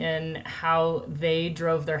autonomy in how they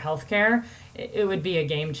drove their healthcare, it would be a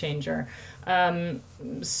game changer.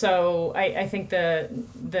 So I think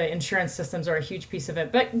the insurance systems are a huge piece of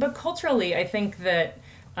it. But culturally, I think that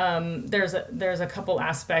there's a couple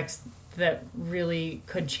aspects that really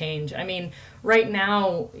could change. I mean, right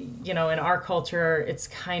now, in our culture, it's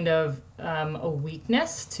kind of a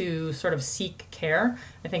weakness to sort of seek care.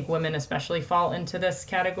 I think women especially fall into this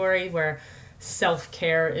category where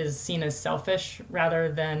self-care is seen as selfish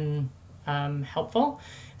rather than helpful.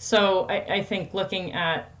 So I think looking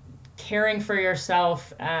at caring for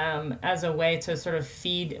yourself as a way to sort of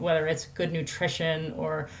feed, whether it's good nutrition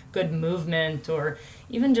or good movement or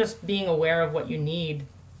even just being aware of what you need,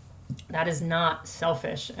 that is not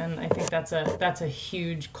selfish. And I think that's a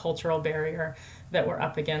huge cultural barrier that we're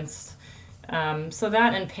up against. So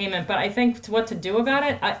that and payment, but I think what to do about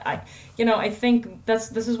it, I think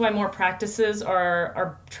this is why more practices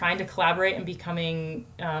are trying to collaborate and becoming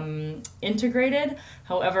integrated.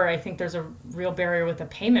 However, I think there's a real barrier with the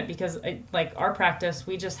payment because, like our practice,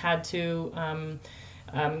 we just had to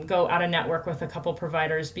go out of network with a couple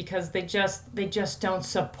providers because they just don't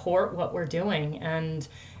support what we're doing, and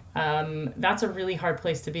That's a really hard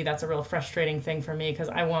place to be. That's a real frustrating thing for me because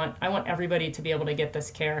I want everybody to be able to get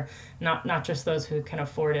this care, not just those who can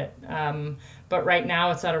afford it. But right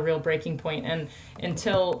now it's at a real breaking point, and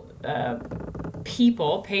until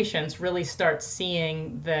patients really start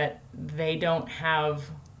seeing that they don't have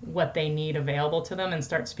what they need available to them and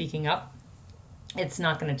start speaking up, it's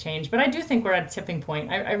not going to change. But I do think we're at a tipping point.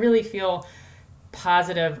 I really feel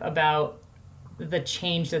positive about the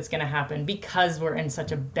change that's going to happen because we're in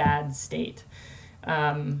such a bad state.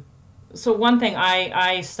 So one thing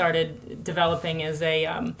I started developing is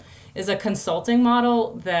a consulting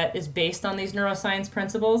model that is based on these neuroscience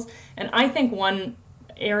principles. And I think one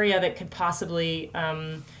area that could possibly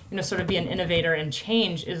sort of be an innovator and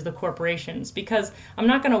change is the corporations, because I'm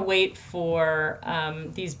not going to wait for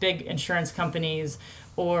these big insurance companies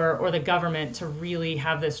or the government to really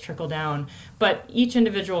have this trickle down. But each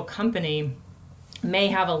individual company may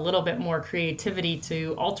have a little bit more creativity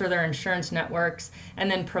to alter their insurance networks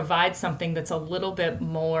and then provide something that's a little bit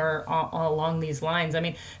more along these lines. I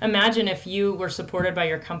mean, imagine if you were supported by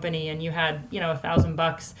your company and you had,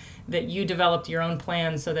 $1,000 that you developed your own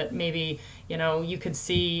plan so that maybe, you could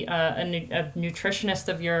see a nutritionist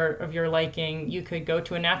of your liking, you could go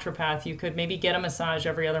to a naturopath, you could maybe get a massage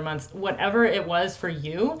every other month, whatever it was for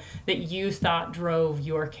you that you thought drove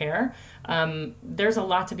your care. There's a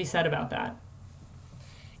lot to be said about that.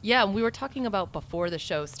 Yeah, and we were talking about before the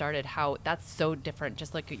show started how that's so different.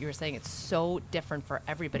 Just like you were saying, it's so different for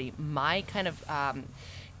everybody. My kind of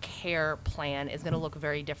care plan is going to look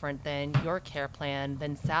very different than your care plan,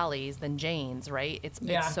 than Sally's, than Jane's, right? It's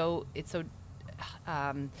so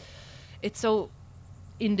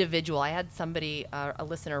individual. I had somebody, a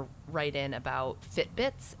listener, write in about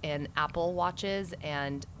Fitbits and Apple Watches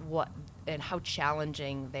and how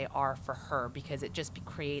challenging they are for her, because it just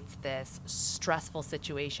creates this stressful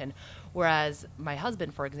situation. Whereas my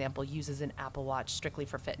husband, for example, uses an Apple Watch strictly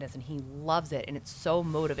for fitness, and he loves it, and it's so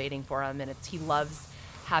motivating for him, and he loves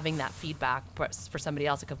having that feedback. But for somebody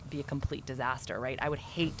else, it could be a complete disaster, right? I would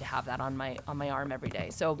hate to have that on my arm every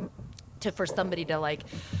day. So for somebody to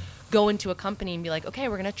go into a company and be like, okay,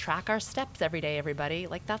 we're going to track our steps every day, everybody.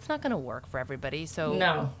 That's not going to work for everybody. So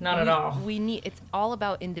no, not at all. It's all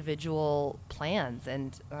about individual plans.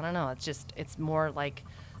 And I don't know, it's more like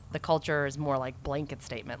the culture is more like blanket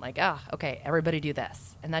statement, okay, everybody do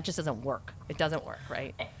this. And that just doesn't work. It doesn't work,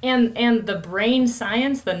 right? And the brain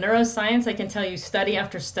science, the neuroscience, I can tell you study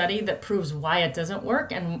after study that proves why it doesn't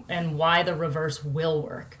work and why the reverse will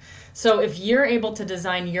work. So if you're able to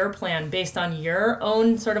design your plan based on your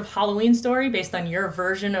own sort of Halloween story, based on your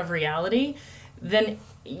version of reality, then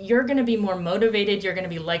you're going to be more motivated. You're going to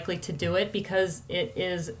be likely to do it because it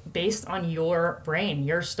is based on your brain,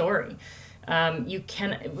 your story.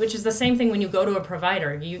 Which is the same thing when you go to a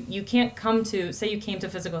provider. You can't say you came to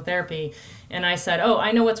physical therapy and I said, oh,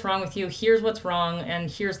 I know what's wrong with you. Here's what's wrong.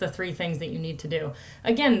 And here's the 3 things that you need to do.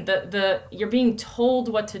 Again, you're being told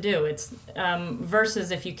what to do. It's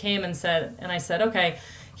versus if you came and I said, okay,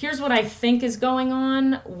 here's what I think is going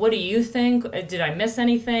on. What do you think? Did I miss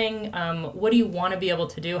anything? What do you want to be able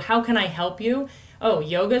to do? How can I help you? Oh,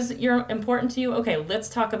 yoga's important to you? Okay, let's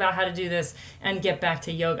talk about how to do this and get back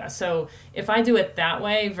to yoga. So if I do it that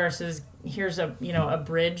way versus here's a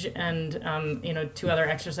bridge and 2 other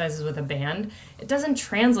exercises with a band, it doesn't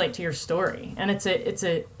translate to your story, and it's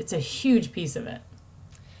a huge piece of it.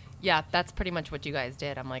 Yeah, that's pretty much what you guys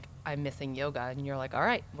did. I'm like, I'm missing yoga, and you're like, all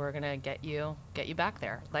right, we're gonna get you back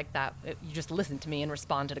there, like that. You just listened to me and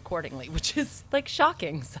responded accordingly, which is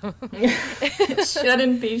shocking. So it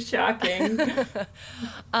shouldn't be shocking.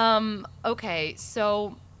 Okay,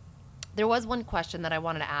 so there was one question that I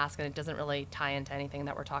wanted to ask, and it doesn't really tie into anything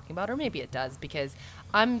that we're talking about, or maybe it does, because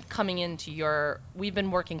I'm coming into we've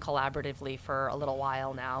been working collaboratively for a little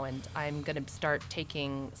while now, and I'm going to start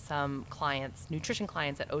taking some nutrition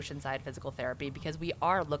clients at Oceanside Physical Therapy, because we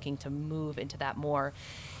are looking to move into that more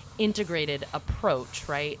integrated approach,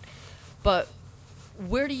 right? But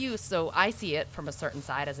so I see it from a certain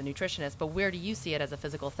side as a nutritionist, but where do you see it as a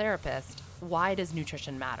physical therapist? Why does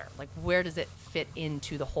nutrition matter? Where does it fit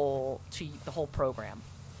into the whole program?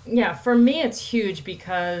 Yeah, for me it's huge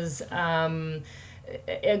because a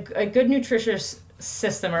good nutritious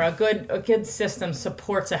system or a good system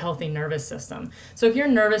supports a healthy nervous system. So if your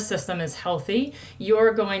nervous system is healthy,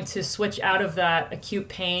 you're going to switch out of that acute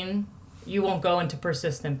pain. You won't go into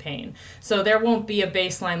persistent pain. So there won't be a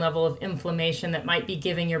baseline level of inflammation that might be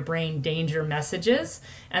giving your brain danger messages.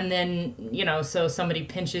 And then, so somebody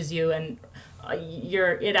pinches you and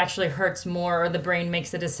it actually hurts more, or the brain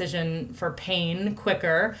makes a decision for pain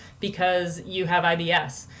quicker because you have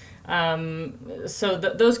IBS. So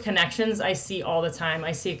those connections I see all the time.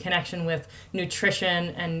 I see a connection with nutrition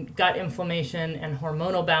and gut inflammation and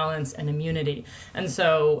hormonal balance and immunity. And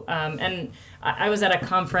so, and I was at a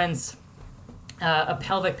conference, a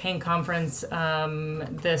pelvic pain conference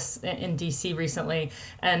this in DC recently,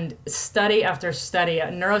 and study after study, a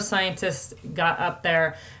neuroscientist got up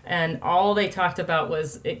there, and all they talked about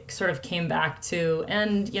was, it sort of came back to,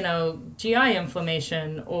 and GI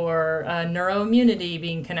inflammation or neuroimmunity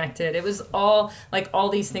being connected. It was all like all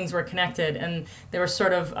these things were connected, and they were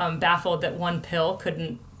sort of baffled that one pill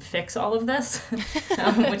couldn't fix all of this,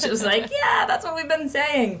 which is like, yeah, that's what we've been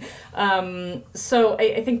saying. So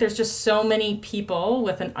I think there's just so many people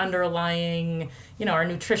with an underlying, our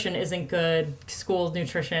nutrition isn't good, school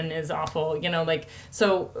nutrition is awful,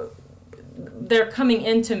 so they're coming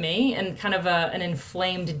into me in kind of an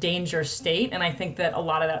inflamed danger state, and I think that a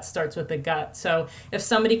lot of that starts with the gut. So if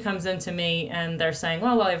somebody comes into me and they're saying,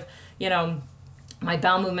 well, I've, my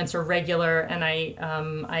bowel movements are regular, and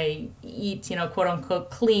I eat, quote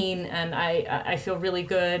unquote clean, and I feel really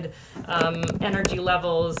good, energy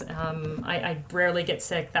levels, I rarely get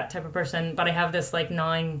sick, that type of person, but I have this like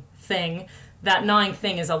gnawing thing. That gnawing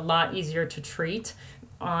thing is a lot easier to treat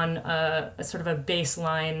on a sort of a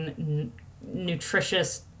baseline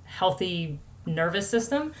nutritious, healthy nervous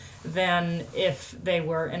system than if they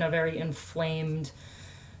were in a very inflamed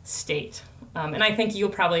state. And I think you'll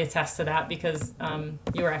probably attest to that because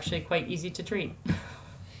you were actually quite easy to treat.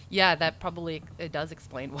 Yeah, that probably it does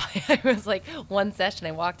explain why I was like, one session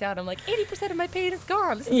I walked out, I'm like, 80% of my pain is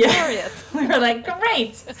gone. This is glorious. We were like,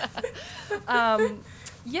 great.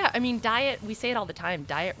 Yeah, I mean, diet, we say it all the time.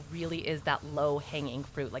 Diet really is that low-hanging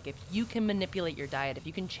fruit. Like, if you can manipulate your diet, if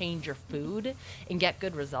you can change your food and get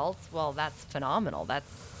good results, well, that's phenomenal. That's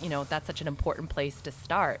such an important place to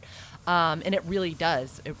start. And it really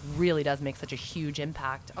does make such a huge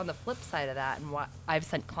impact. On the flip side of that, and what I've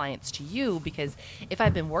sent clients to you, because if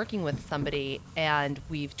I've been working with somebody and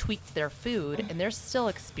we've tweaked their food and they're still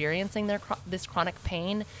experiencing this chronic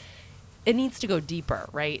pain, it needs to go deeper,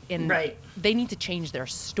 right? And right. They need to change their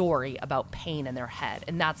story about pain in their head.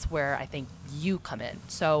 And that's where I think you come in.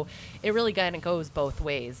 So it really kind of goes both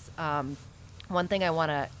ways. One thing I want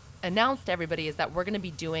to announce to everybody is that we're going to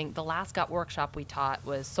be doing, the last gut workshop we taught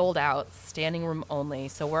was sold out, standing room only.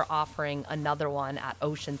 So we're offering another one at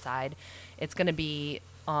Oceanside. It's going to be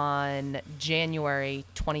on January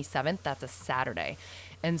 27th. That's a Saturday.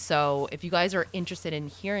 And so if you guys are interested in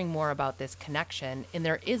hearing more about this connection, and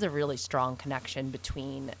there is a really strong connection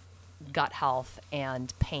between gut health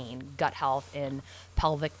and pain, gut health and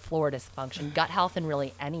pelvic floor dysfunction, gut health and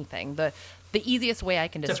really anything. The easiest way I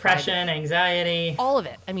can describe depression, anxiety, all of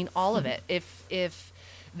it. I mean, all of it. If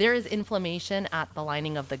there is inflammation at the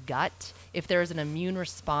lining of the gut, if there is an immune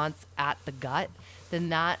response at the gut, then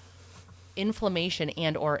that inflammation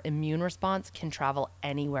and or immune response can travel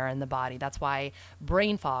anywhere in the body. That's why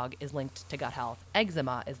brain fog is linked to gut health.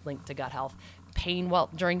 Eczema is linked to gut health. Pain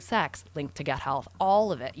during sex linked to gut health.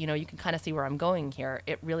 All of it. You can kind of see where I'm going here.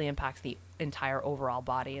 It really impacts the entire overall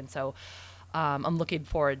body. And so I'm looking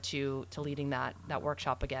forward to leading that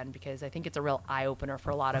workshop again, because I think it's a real eye-opener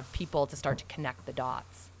for a lot of people to start to connect the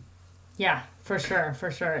dots. Yeah, for sure.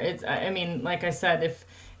 It's, I mean, like I said,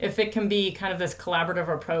 if it can be kind of this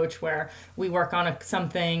collaborative approach where we work on some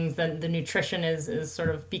things, then the nutrition is sort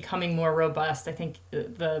of becoming more robust. I think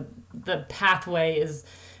the pathway is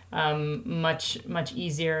much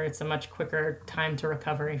easier. It's a much quicker time to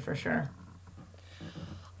recovery for sure.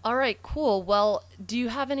 All right, cool. Well, do you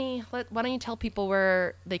have why don't you tell people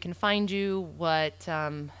where they can find you, what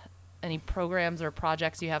any programs or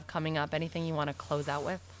projects you have coming up, anything you want to close out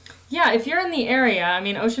with? Yeah, if you're in the area, I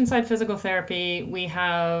mean, Oceanside Physical Therapy, we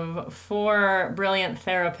have 4 brilliant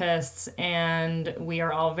therapists, and we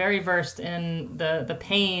are all very versed in the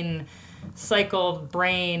pain cycle,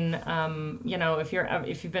 brain.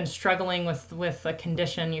 If you've been struggling with a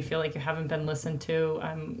condition, you feel like you haven't been listened to.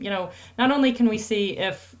 Not only can we see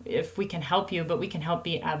if we can help you, but we can help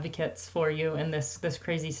be advocates for you in this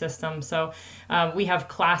crazy system. So we have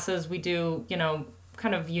classes. We do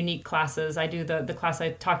kind of unique classes. I do the class I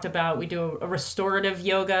talked about. We do a restorative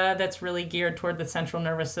yoga that's really geared toward the central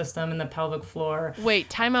nervous system and the pelvic floor. Wait,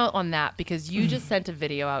 time out on that, because you just sent a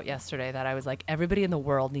video out yesterday that I was like, everybody in the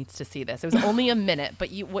world needs to see this. It was only a minute, but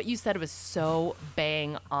what you said was so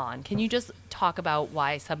bang on. Can you just talk about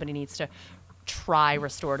why somebody needs to try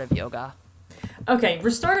restorative yoga? Okay,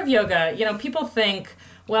 restorative yoga, people think,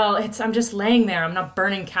 well, I'm just laying there, I'm not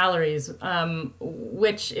burning calories,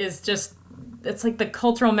 which is just, it's like the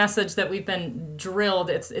cultural message that we've been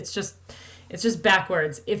drilled. It's It's just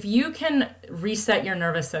backwards. If you can reset your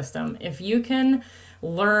nervous system, if you can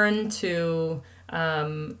learn to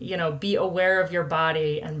be aware of your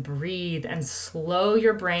body and breathe and slow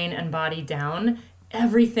your brain and body down,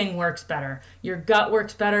 everything works better. Your gut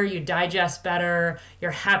works better, you digest better,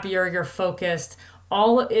 you're happier, you're focused.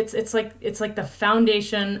 It's like the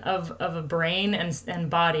foundation of a brain and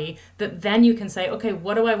body that then you can say, okay,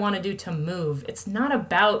 what do I want to do to move? It's not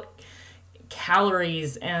about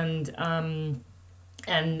calories and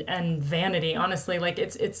vanity, honestly. Like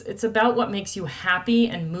it's about what makes you happy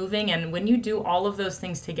and moving, and when you do all of those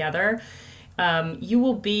things together, you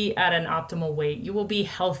will be at an optimal weight. You will be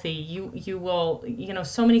healthy. You will,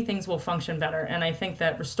 so many things will function better. And I think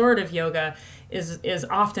that restorative yoga is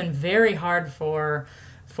often very hard for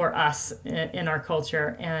us in our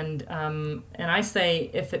culture. And I say,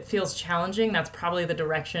 if it feels challenging, that's probably the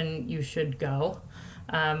direction you should go.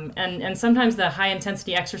 And sometimes the high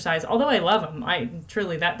intensity exercise, although I love them,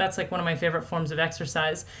 that's like one of my favorite forms of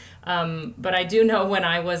exercise. But I do know when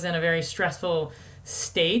I was in a very stressful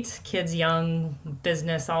state, kids, young,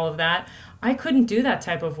 business, all of that, I couldn't do that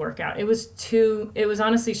type of workout. It was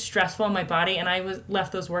honestly stressful on my body, and I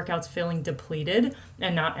left those workouts feeling depleted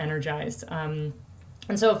and not energized. And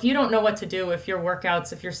so if you don't know what to do, if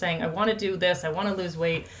you're saying, I want to do this, I want to lose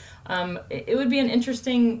weight, it would be an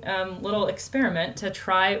interesting little experiment to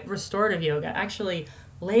try restorative yoga. Actually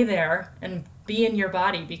lay there and be in your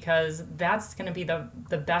body, because that's going to be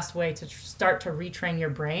the best way to start to retrain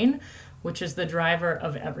your brain, which is the driver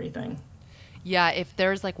of everything. Yeah, if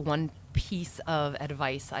there's like one piece of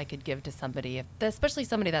advice I could give to somebody, especially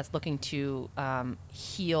somebody that's looking to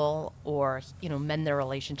heal or mend their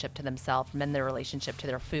relationship to themselves, mend their relationship to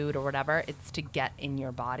their food or whatever, it's to get in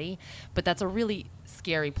your body. But that's a really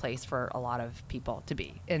scary place for a lot of people to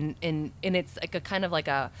be, and it's like a kind of like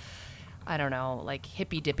a, I don't know, like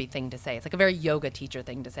hippy dippy thing to say. It's like a very yoga teacher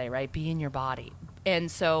thing to say, right? Be in your body.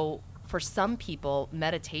 And so for some people,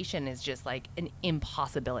 meditation is just like an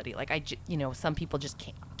impossibility. Like some people just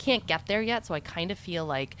can't get there yet. So I kind of feel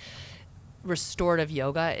like restorative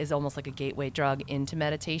yoga is almost like a gateway drug into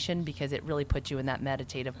meditation, because it really puts you in that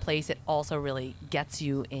meditative place. It also really gets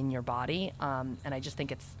you in your body. And I just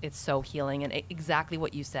think it's so healing. And exactly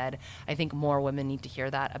what you said, I think more women need to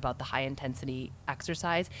hear that about the high intensity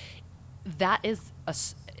exercise.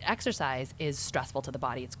 Exercise is stressful to the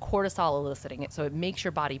body. It's cortisol eliciting it, so it makes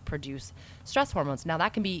your body produce stress hormones. Now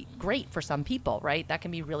that can be great for some people, right? That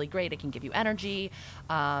can be really great. It can give you energy.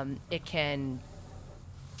 It can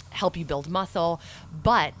help you build muscle.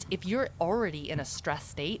 But if you're already in a stress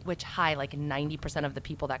state, which like 90% of the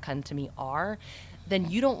people that come to me are, then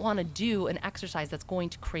you don't want to do an exercise that's going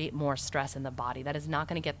to create more stress in the body. That is not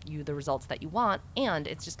going to get you the results that you want, and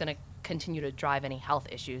it's just going to continue to drive any health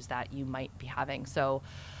issues that you might be having. So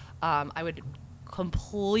I would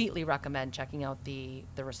completely recommend checking out the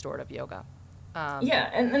restorative yoga. Yeah,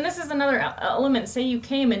 and this is another element. Say you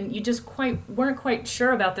came and you just weren't quite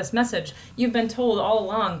sure about this message. You've been told all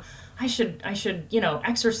along, I should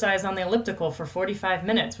exercise on the elliptical for 45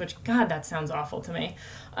 minutes, which, God, that sounds awful to me.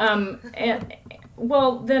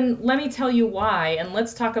 Well, then let me tell you why, and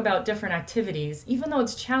let's talk about different activities, even though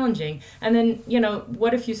it's challenging. And then,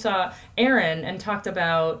 what if you saw Erin and talked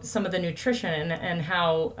about some of the nutrition and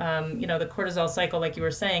how, the cortisol cycle, like you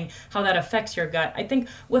were saying, how that affects your gut. I think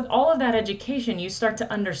with all of that education, you start to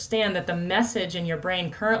understand that the message in your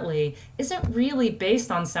brain currently isn't really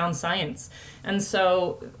based on sound science. And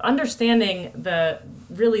so understanding the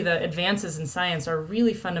advances in science are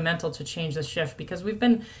really fundamental to change the shift, because we've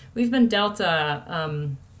been dealt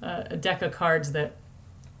a deck of cards that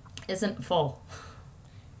isn't full.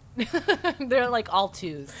 They're like all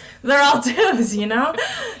twos. They're all twos, What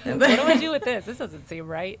do I do with this? This doesn't seem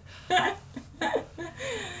right.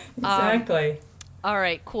 Exactly. All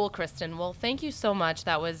right, cool, Kristen. Well, thank you so much.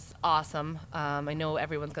 That was awesome. I know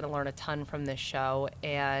everyone's going to learn a ton from this show.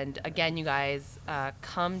 And again, you guys,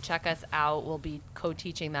 come check us out. We'll be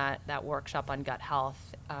co-teaching that workshop on gut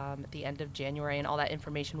health at the end of January, and all that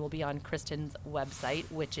information will be on Kristen's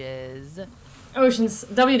website, which is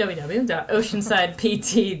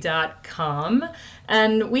www.oceansidept.com.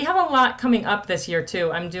 And we have a lot coming up this year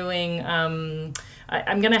too. I'm doing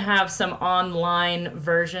I'm going to have some online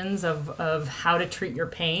versions of how to treat your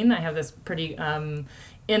pain. I have this pretty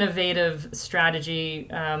innovative strategy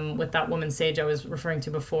with that woman Sage I was referring to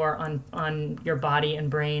before on your body and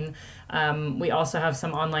brain. We also have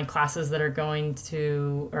some online classes that are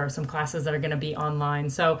some classes that are going to be online.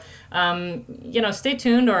 So, stay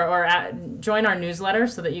tuned or join our newsletter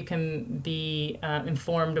so that you can be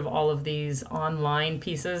informed of all of these online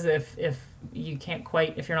pieces if you can't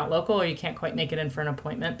quite, if you're not local or you can't quite make it in for an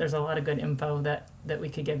appointment, there's a lot of good info that we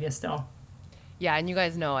could give you still. Yeah, and you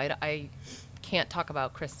guys know I can't talk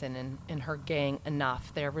about Kristen and her gang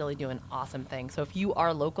enough. They're really doing awesome things. So if you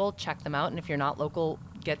are local, check them out. And if you're not local,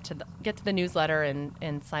 get to the newsletter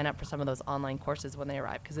and sign up for some of those online courses when they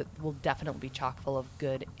arrive, because it will definitely be chock full of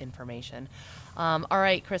good information. All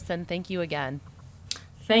right, Kristen, thank you again.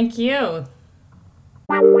 Thank you.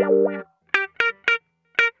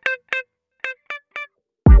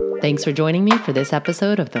 Thanks for joining me for this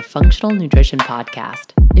episode of the Functional Nutrition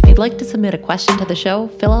Podcast. If you'd like to submit a question to the show,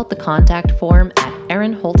 fill out the contact form at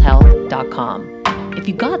erinholthealth.com. If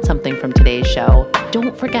you got something from today's show,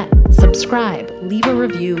 don't forget, subscribe, leave a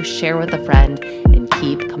review, share with a friend, and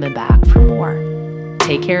keep coming back for more.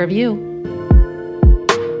 Take care of you.